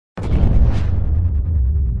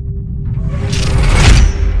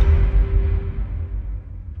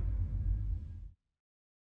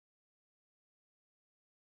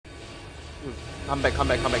Come back,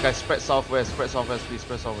 guys. Spread southwest, please.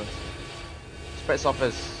 Spread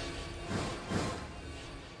southwest.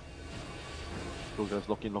 Go guys,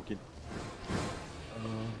 lock in.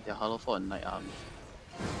 They're hollow for a night army.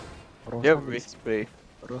 Yeah, we spray.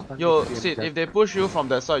 Yo, Sid, if they push you from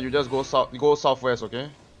that side, you just go southwest, okay?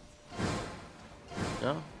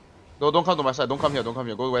 Yeah? No, don't come to my side, don't come here.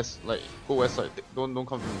 Go west, go west side. Don't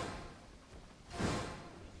come to me.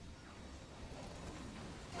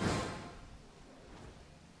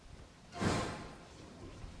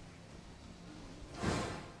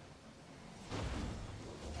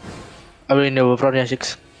 I will in the front yang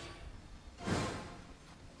 6.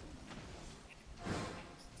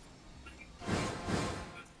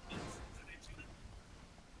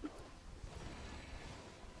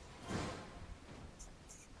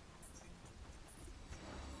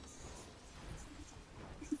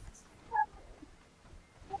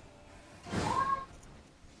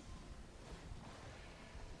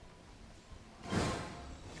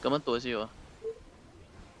 Come on, towards you.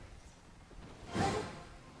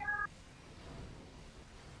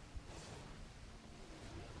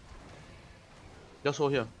 Just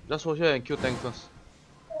hold here and kill tank first.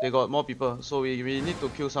 They got more people, so we need to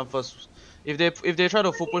kill some first. If they try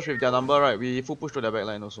to full push with their number, right, we full push to their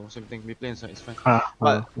backline also. Same thing. We play inside, it's fine.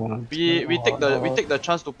 But we take the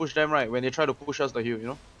chance to push them, right, when they try to push us the hill, you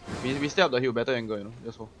know. We stay up the hill, better angle, you know.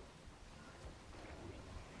 Just hold.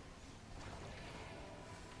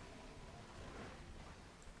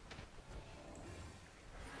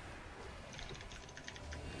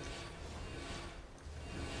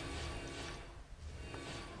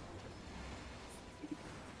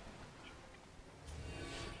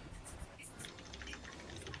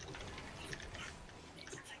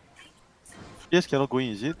 Yes, cannot go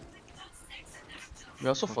in, is it? We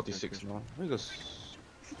are also 46 now. Because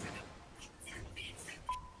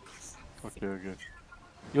Okay.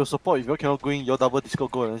 Your support, if you cannot go in, your double Discord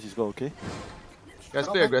go and Discord, okay? guys,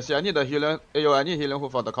 play aggressive. I need the healer. I need healer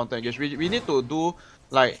hook for the counter engage. We need to do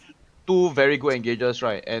like 2 very good engages,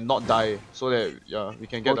 right, and not die, so that we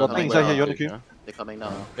can get the thing inside here. You want to kill? They're coming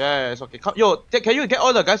now. Yeah, it's okay. Can you get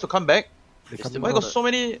all the guys to come back? Why you got so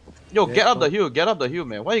many? Yo, get up the hill,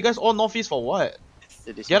 man. Why you guys all northeast for what?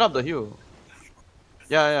 Get up the hill.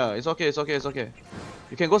 Yeah, it's okay. You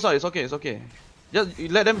can go south, it's okay. Just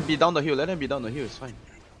let them be down the hill, it's fine.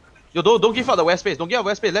 Yo, don't give up the west space,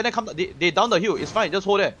 let them come, they down the hill, it's fine, just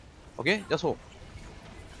hold there. Okay, just hold.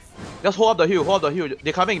 Just hold up the hill,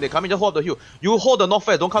 They're coming, just hold up the hill. You hold the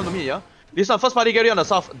northwest, don't come to me, yeah? Listen, first party get you on the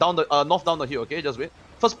south, down the, north down the hill, okay? Just wait.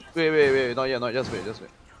 Wait, not yet, just wait.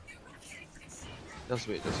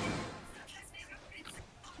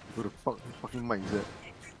 Who the fucking mind is that?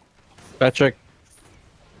 Patrick.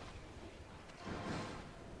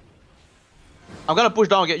 I'm gonna push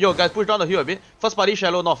down again. Yo, guys, push down the hill a bit. First party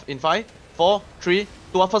shallow north in 5, 4, 3,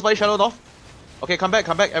 2, 1. First party shallow north. Okay, come back.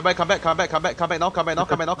 Everybody come back now. Come back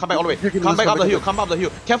all the way. Come back up the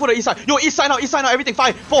hill. Careful the east side. Yo, east side now. Everything.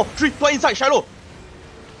 5, 4, 3, 2, inside. Shallow.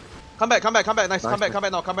 Come back. Nice. Come back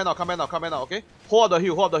now. Okay. Hold up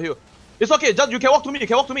the hill. It's okay. Just you can walk to me.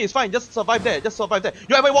 It's fine. Just survive there. You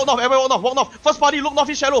everybody walk north. First party look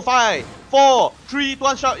northeast shallow. 5, 4, 3, 2,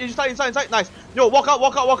 1. Shot inside. Nice. Yo, walk out.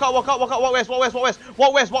 Walk west.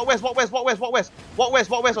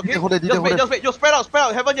 Okay. Just wait. Yo, spread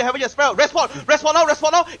out. Haven't yet. Spread out.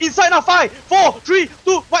 Respawn now. Inside now. 5, 4, 3,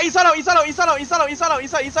 2, 1. Inside now.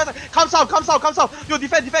 Come south. Yo,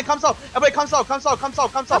 defend. Come south. Everybody come south. Yeah,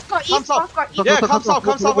 come south.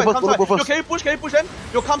 Yo, can you push them?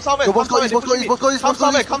 Yo, come south.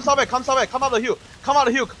 Come out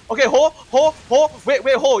the hill. Okay, hold.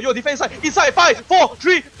 Wait, hold. Yo, defend inside. 5, 4,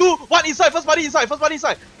 3, 2, 1. Inside. First body inside.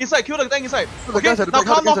 Kill the tank inside. Okay, now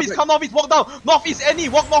come northeast. Walk down. Northeast, any.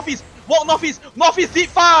 Walk northeast. Northeast, deep.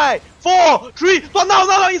 5, 4, 3, 2, 1.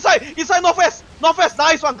 Now. Inside northwest.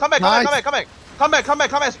 Nice one. Come back.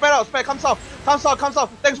 Spread out. Come south.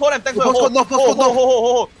 Thanks for them.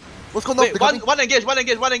 Hold. What's going on? One engage.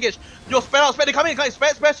 Yo, spread out. They come in.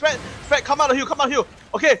 Spread. Come out of hill.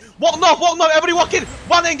 Okay, walk north. Everybody walk in.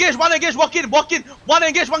 One engage. Walk in. One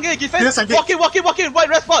engage. Defense. Walk in. Right,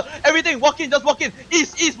 rest spot. Everything. Walk in. Just walk in.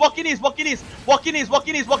 East. Walk in east. Walk.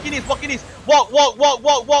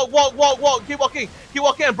 Keep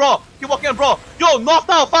walking, bro. Yo, north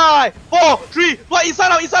now. 5, 4, 3. What? Inside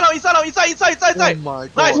now. Oh my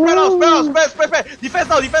God. Nice. Spread. Defense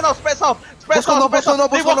now. Spread south.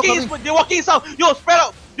 They walking south. Yo, spread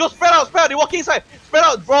out. Yo, spread out, they walking inside. Spread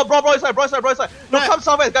out, bro inside. No, come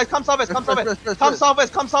southwest, guys, come southwest. Come southwest.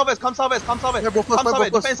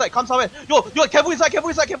 Defense inside, come southwest. Yo, careful inside. Careful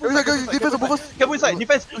inside,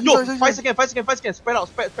 defense. Yo, 5 seconds. Spread out.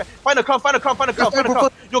 Find the crown.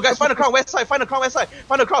 Yo, guys, find the crown, west side. Find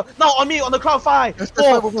the crown. Now on me, on the crown. 5,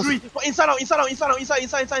 4, 3. Inside out.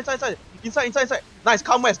 Nice,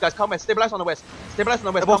 come west, guys, Stabilize on the west. Come west,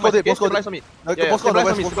 okay? Stabilize on me.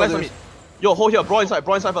 Stabilize on me. Yo, hold here, brawl inside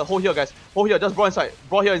first. Hold here, guys. Hold here, just brawl inside.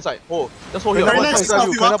 Brawl here inside. Just hold here. Very nice stuff,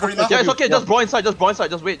 you are, Yeah, it's okay, just brawl inside. Just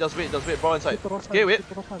wait. Brawl inside. Okay, wait.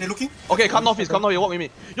 They looking? Okay, come northeast, walk with me.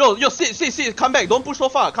 Yo, sit, come back, don't push so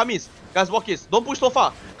far. Come east. Guys, walk east. Don't push so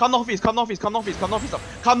far. Come northeast. Come north.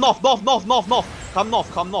 Come north.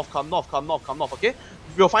 Come north, okay?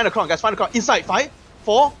 We'll find the crown, guys. Inside. 5,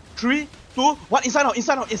 4, 3, 2, 1. Inside out.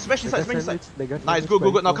 Smash inside. Nice,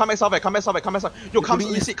 good. Now come back southwest. Yo, come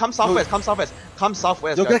southwest.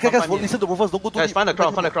 Yo, Guys, guys, listen to first. Don't go too guys, deep. find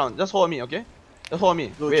the crown. Just hold me, okay?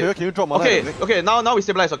 Wait. Can you drop mana? Okay, now we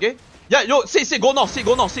stabilize, okay? Yeah, yo, sit, go north.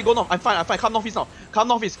 I'm fine. Come northeast now. Come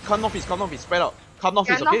northeast. Spread out. Come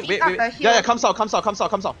northeast, okay? Wait. Yeah, come south. Just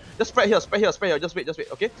spread here. Just wait,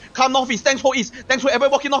 okay? Come northeast. Thanks for east. Everybody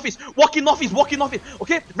walk in northeast.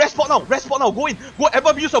 Okay? Rest spot now. Go in. Go.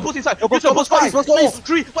 Everybody use your boost inside. Use your boost. 5, 4,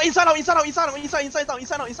 3. Inside.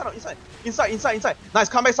 Nice.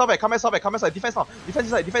 Come back southwest. Defense side.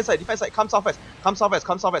 Come southwest.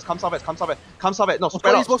 No,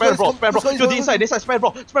 spread out, bro. Yo, the inside, spread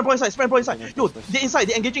bro inside. Yo, the inside,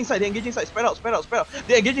 the engaging side. Spread out.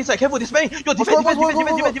 The engaging side. Careful, this man. Yo, defense.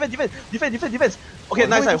 Okay,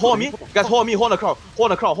 nice side. Hold on me. Guys, hold on me. Hold on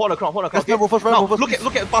the crowd. Okay? Now,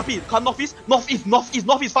 look at Papi. Come northeast.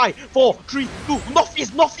 5, 4, 3, 2.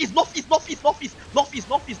 Northeast.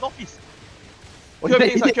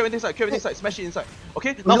 Curve inside. Smash it inside.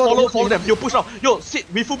 Okay? Now follow them. Yo, push now. Yo, sit.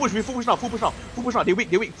 We full push now. They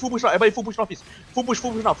weak. Full push now. Everybody full push northeast. Full push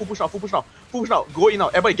now. Go in now.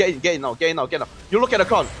 Everybody get in now. You look at the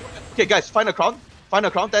crown. Okay, guys, find the crown.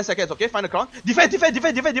 10 seconds, okay? Find the crown. Defense.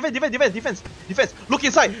 Look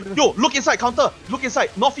inside. Yo, look inside. Counter. Look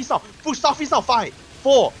inside. Northeast now. Push southeast now. 5,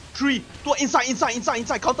 4, 3, 2.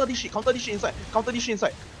 Inside. Counter this shit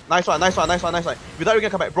inside. Nice one. Without you can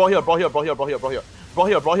come back. Brawl here, guys. Yo,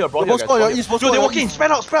 they're walking.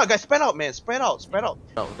 Spread out, guys. Spread out, man. Spread out.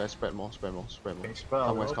 Guys, spread more. Come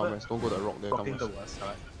west. Don't go to the rock there. Come west.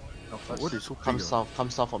 What is so Come south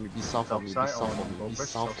for me. Be south of me. Be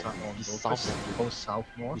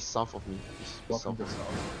south of me.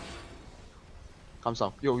 Come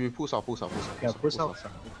south. Yo, you pull south. Yeah, pull south.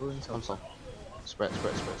 Come south. Spread.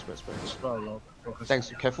 Thanks.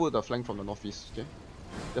 Careful with the flank from the northeast, okay?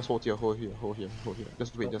 Just hold here.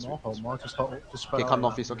 Just wait. Okay, come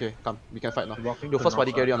northeast, okay. Come. We can fight now. Yo, first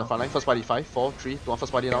party Gary on the front line. First party 5, 4, 3, 2, 1.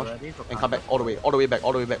 First party now. And come back all the way back. Come back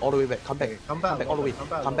all the way. Come back all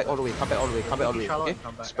the way. Okay?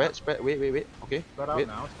 Spread. Wait. Okay? Wait.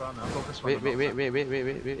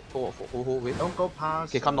 Wait. Don't go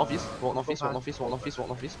past. Okay, come northeast. Walk northeast.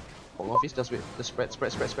 Just wait. Just spread.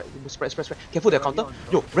 Careful, their counter.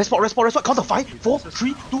 Yo, rest spot. Counter 5, 4,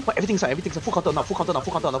 3, 2, 1. Everything's inside. Full counter now.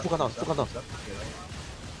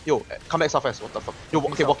 Yo, come back southwest. What the fuck? Yo,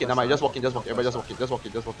 okay, walk in. Never mind. Just walk in. Everybody just walk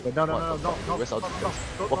in. No. West out.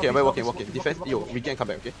 Walking. Defense. Yo, we can come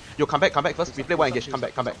back, okay? Yo, come back first. We play one engage. Come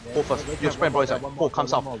back. Hold first. Yo, spread bro inside. Hold, come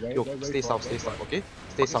south. Yo, stay south, okay?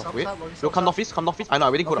 Stay south. Wait. Yo, come northeast. I know,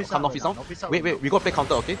 I'm waiting for them. Come northeast now. Wait. We gotta play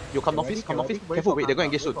counter, okay? Yo, come northeast. Careful, wait. They're gonna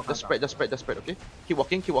engage soon. Just spread, okay? Keep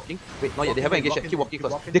walking. Wait, not yet. They haven't engaged yet. Keep walking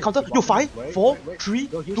first. They counter. Yo, 5, 4, 3,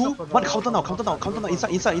 2, 1. Counter now.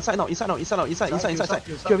 Inside now.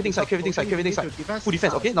 Keep everything inside. Full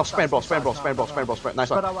defense, okay? Now spread bro. Nice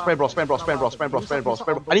one. Spread bro.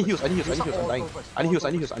 I need heals. I'm dying. I'm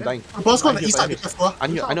dying. Boss on the east side. I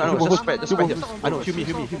know. Just spread here. I know. Heal me.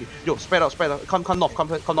 Yo, spread out. Come north. I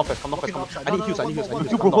need heals.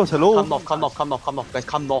 You propose, hello? Come north. Guys,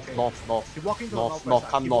 come north. Come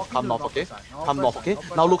north, okay? Okay?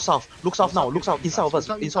 Now look south now. Look south. Inside of us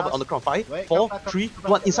on the ground. 5, 4, 3,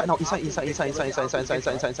 1. Inside now. Inside.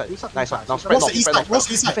 Nice one. Now spread north.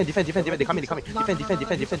 Defend. They coming.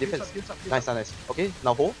 Defend. Nice. Okay,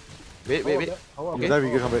 now hold. Wait. Okay.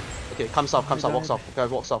 Okay, come south. Walk south. Okay,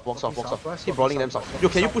 walk south. Keep rolling them south. Yo,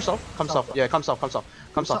 can you push south? Come south. Yeah, come south.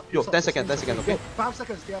 Yo, 10 seconds. Okay. 5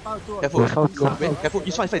 seconds. They are about to. Careful. Careful.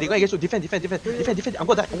 It's fine. They're gonna get you. Defend. I'm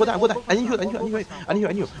gonna die. I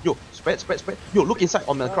need you. Yo, spread. Yo, look inside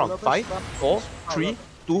on the ground. 5, 4, 3,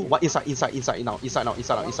 2, 1. Inside now.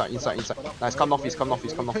 Nice. Come northeast.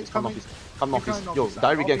 Yo,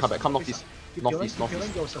 direct again. Come back. Come northeast.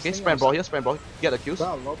 Okay, spread bro here. Get the kills.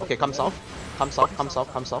 Okay, come south. Come south, come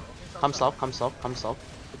south, come south. Come south, come south, come south.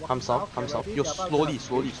 Come south, come south. Yo, slowly.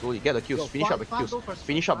 Get the kills. Finish up the kills.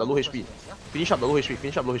 Finish up the low HP. Finish up the low HP.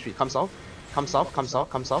 Finish up low HP. Come south. Come south, come south,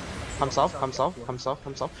 come south. Come south, come south, come south,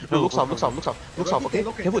 come south. Yo, look south, okay?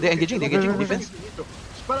 Careful, they're engaging defense.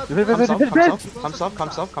 Come south.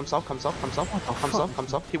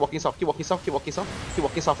 Keep walking south. Keep walking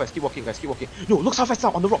southwest. Keep walking, guys. Keep walking. Yo, look southwest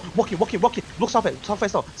now on the rock. Walking. Look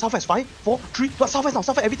southwest now. Southwest. 5, 4, 3. Southwest now.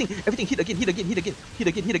 Southwest. Everything. Hit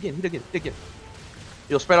again.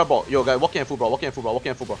 Yo, spread out, bro. Yo, guys, walk in full, bro. Yo,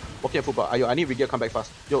 I need Regear come back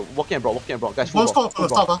fast. Yo, walk in, bro. Guys, full,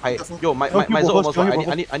 bro. Yo, my zone almost gone.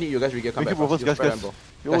 I need you guys Regear come back fast. Yo, spread out, bro.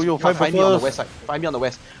 Yo, Find me on the west side. Find me on the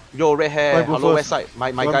west. Yo, red hair. Hello, west side.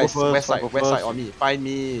 My guys, west side on me. Find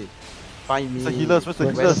me. Where's the healers?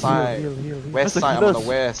 West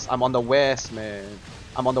side. I'm on the west, man.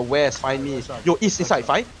 I'm on the west. Find me. Yo, east inside.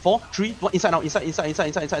 5, 4, 3, 1. Inside now.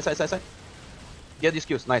 Inside. Get these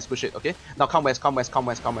kills. Nice, push it, okay? Now come west. Come west,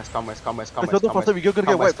 okay?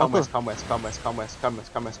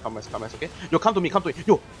 Yo, come to me.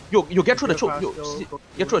 Yo, get through the choke.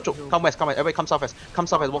 Get through the choke. Come west. Everybody come southwest.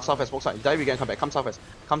 Walk southwest. Die again, come back. Come southwest.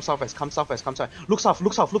 Look south.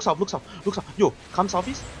 Yo, come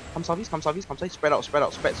southeast. Spread out.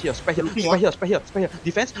 Spread here.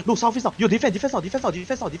 Defense. No, southeast now. Yo, defense now.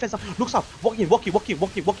 Look south. Walk in.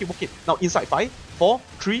 Now inside. 5, 4,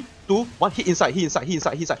 3, 2, 1. Hit inside.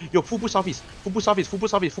 Yo, full push southeast.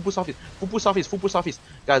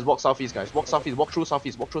 Guys, walk southeast. Walk through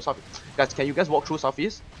southeast. Guys, can you guys walk through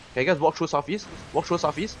southeast?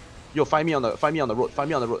 Yo, find me on the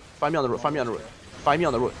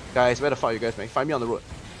road. Guys, where the fuck are you guys, man? Find me on the road.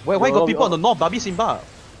 Why got people on the north, Babi Simba?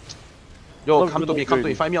 Yo, come to me.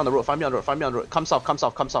 Find me on the road. Come south.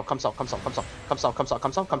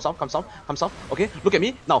 Okay, look at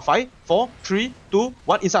me. Now 5, 4, 3, 2,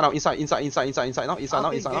 1. Inside now. Get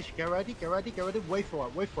ready. Wait for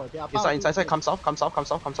it. They are Inside. Come south.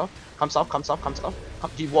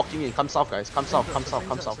 Keep walking in. Come south, guys. Come south.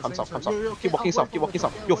 Keep walking south.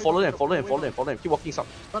 Yo, follow them. Keep walking south.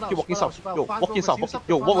 Yo, walking south.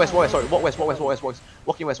 Yo, walk west.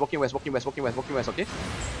 Walking west. Okay.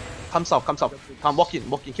 Come south. Come walk in.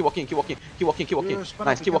 Keep walking.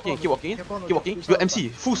 Nice. Keep walking. Yo, MC.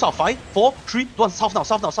 Full south. 5, 4, 3, 2, 1. South now.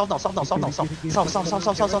 South.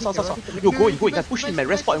 Yo, go in. Guys, push in, man.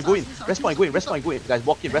 Rest point and go in. Guys,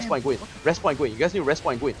 walk in. Rest point going. You guys need rest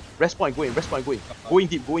point going. Going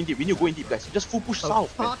deep. We need to go in deep, guys. Just full push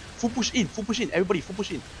south, man. Full push in. Everybody, full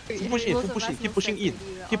push in. Keep pushing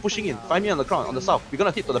in. Find me on the ground, on the south. We're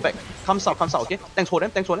gonna hit to the back. Come south. Okay. Thanks for them.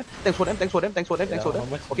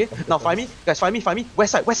 Okay. Now find me. Guys, find me.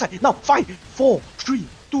 West side. Now 5, 4, 3,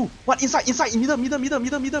 2, 1. Inside. Middle.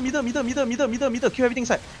 Kill everything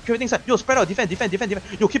inside. Yo, spread out. Defend.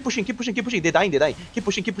 Yo, keep pushing. They're dying. Keep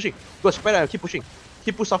pushing. Go, spread out. Keep pushing.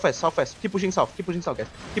 Keep push southwest. Keep pushing south, guys.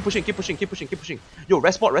 Keep pushing. Yo,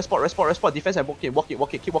 rest spot. Defense and walk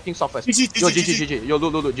it. Keep walking southwest. Yo, GG. Yo,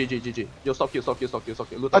 look, GG. Yo, stop kill. They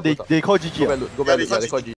call GG. Go back, loot. They call GG.